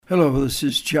Hello, this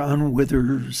is John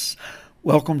Withers.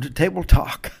 Welcome to Table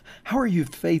Talk. How are you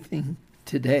faithing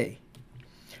today?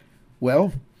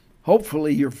 Well,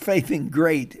 hopefully you're faithing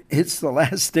great. It's the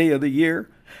last day of the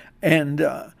year, and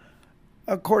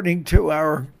according to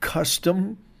our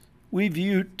custom, we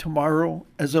view tomorrow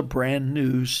as a brand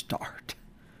new start.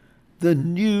 The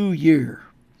new year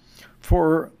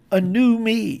for a new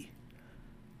me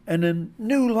and a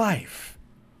new life.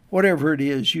 Whatever it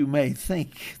is you may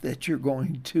think that you're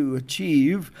going to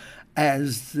achieve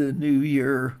as the new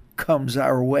year comes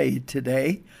our way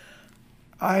today,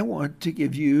 I want to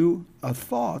give you a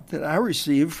thought that I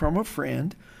received from a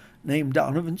friend named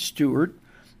Donovan Stewart,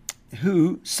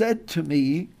 who said to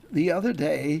me the other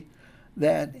day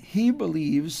that he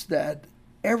believes that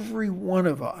every one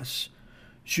of us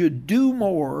should do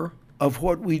more of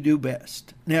what we do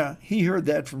best. Now, he heard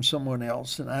that from someone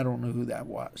else, and I don't know who that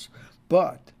was.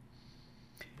 But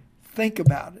think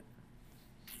about it.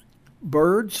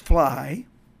 Birds fly,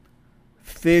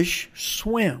 fish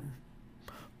swim.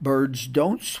 Birds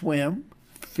don't swim,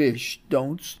 fish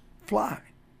don't fly.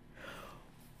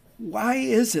 Why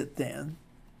is it then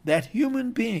that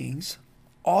human beings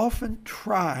often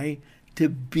try to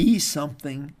be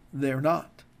something they're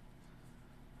not?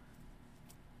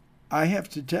 I have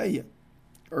to tell you,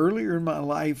 earlier in my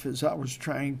life, as I was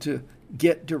trying to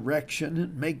get direction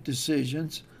and make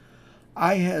decisions,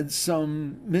 I had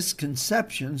some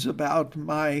misconceptions about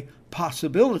my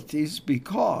possibilities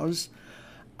because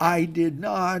I did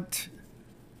not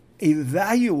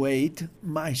evaluate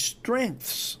my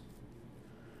strengths.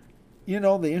 You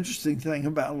know, the interesting thing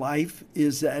about life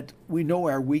is that we know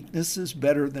our weaknesses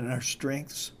better than our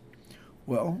strengths.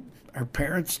 Well, our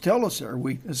parents tell us our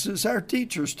weaknesses. Our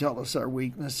teachers tell us our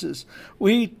weaknesses.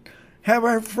 We have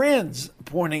our friends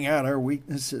pointing out our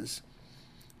weaknesses.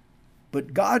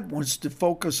 But God wants to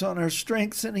focus on our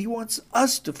strengths, and He wants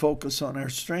us to focus on our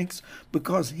strengths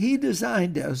because He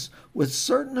designed us with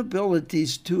certain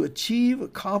abilities to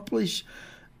accomplish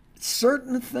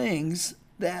certain things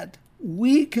that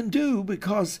we can do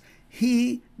because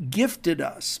He gifted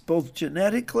us, both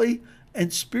genetically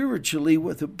and spiritually,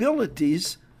 with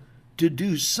abilities to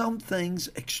do some things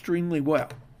extremely well.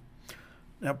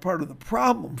 Now, part of the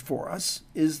problem for us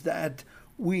is that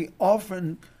we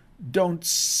often don't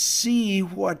see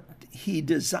what He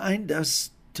designed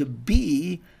us to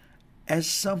be as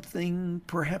something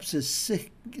perhaps as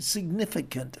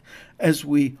significant as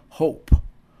we hope.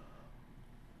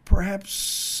 Perhaps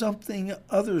something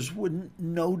others wouldn't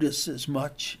notice as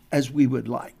much as we would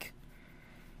like.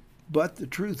 But the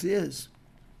truth is,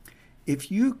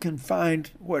 if you can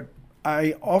find what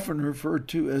I often refer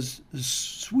to as the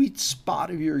sweet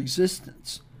spot of your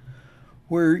existence,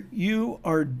 where you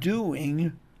are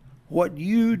doing what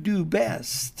you do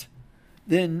best,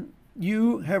 then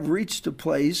you have reached a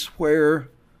place where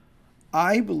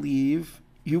I believe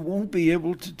you won't be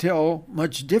able to tell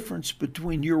much difference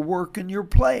between your work and your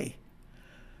play,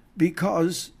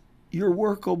 because your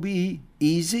work will be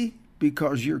easy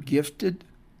because you're gifted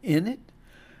in it,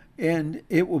 and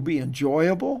it will be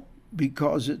enjoyable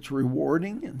because it's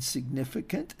rewarding and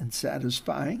significant and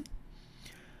satisfying.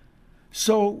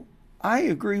 So I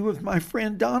agree with my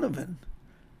friend Donovan.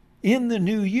 In the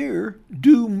new year,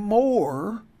 do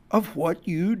more of what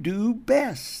you do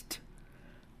best.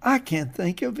 I can't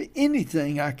think of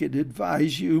anything I could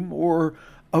advise you more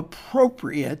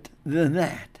appropriate than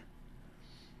that.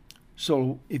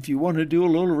 So if you want to do a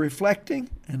little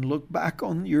reflecting and look back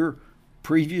on your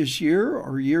previous year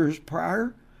or years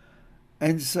prior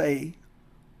and say,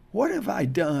 what have I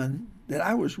done that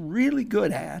I was really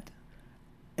good at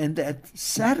and that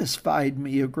satisfied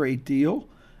me a great deal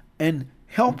and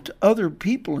helped other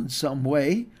people in some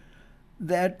way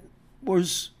that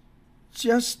was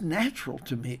just natural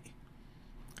to me?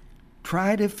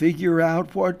 Try to figure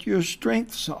out what your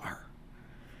strengths are.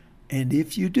 And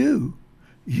if you do,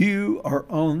 you are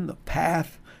on the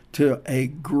path to a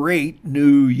great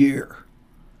new year.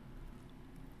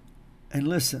 And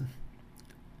listen,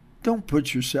 don't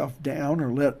put yourself down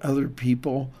or let other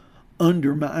people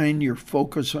undermine your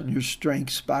focus on your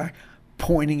strengths by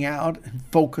pointing out and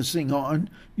focusing on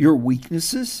your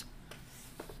weaknesses.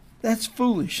 That's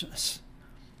foolishness.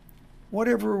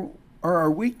 Whatever are our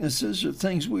weaknesses are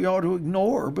things we ought to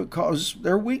ignore because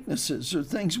they're weaknesses or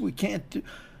things we can't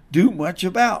do much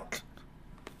about.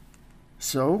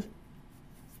 So,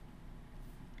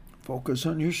 focus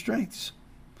on your strengths.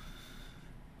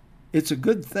 It's a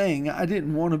good thing I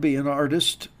didn't want to be an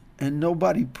artist and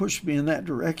nobody pushed me in that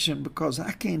direction because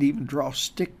I can't even draw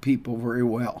stick people very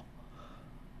well.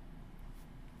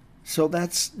 So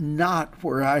that's not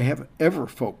where I have ever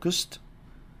focused.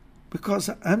 because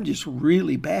I'm just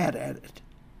really bad at it.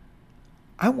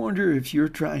 I wonder if you're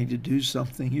trying to do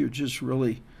something you're just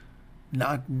really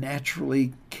not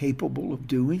naturally capable of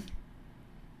doing.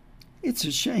 It's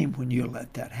a shame when you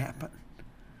let that happen.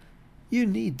 You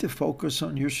need to focus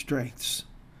on your strengths.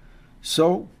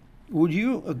 So, would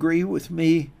you agree with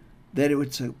me that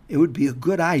it would be a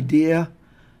good idea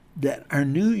that our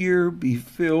new year be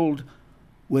filled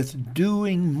with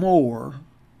doing more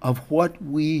of what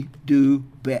we do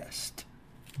best?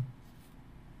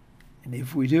 And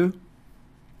if we do,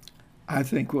 I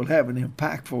think we'll have an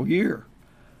impactful year,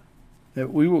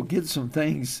 that we will get some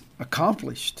things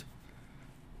accomplished,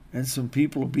 and some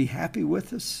people will be happy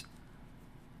with us.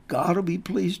 God will be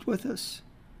pleased with us,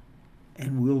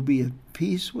 and we'll be at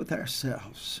peace with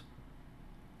ourselves.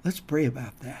 Let's pray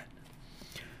about that.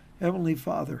 Heavenly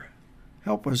Father,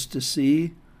 help us to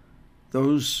see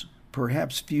those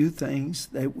perhaps few things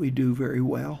that we do very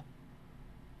well.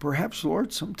 Perhaps,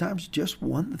 Lord, sometimes just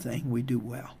one thing we do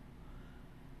well.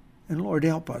 And Lord,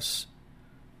 help us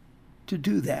to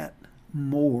do that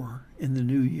more in the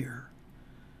new year,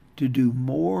 to do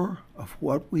more of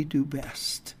what we do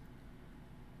best,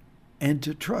 and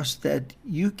to trust that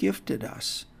you gifted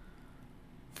us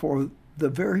for the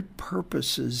very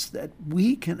purposes that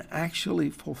we can actually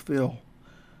fulfill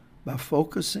by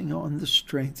focusing on the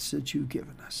strengths that you've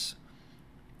given us.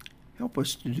 Help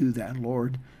us to do that,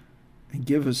 Lord, and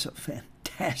give us a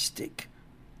fantastic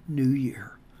new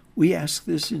year. We ask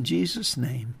this in Jesus'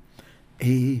 name.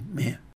 Amen.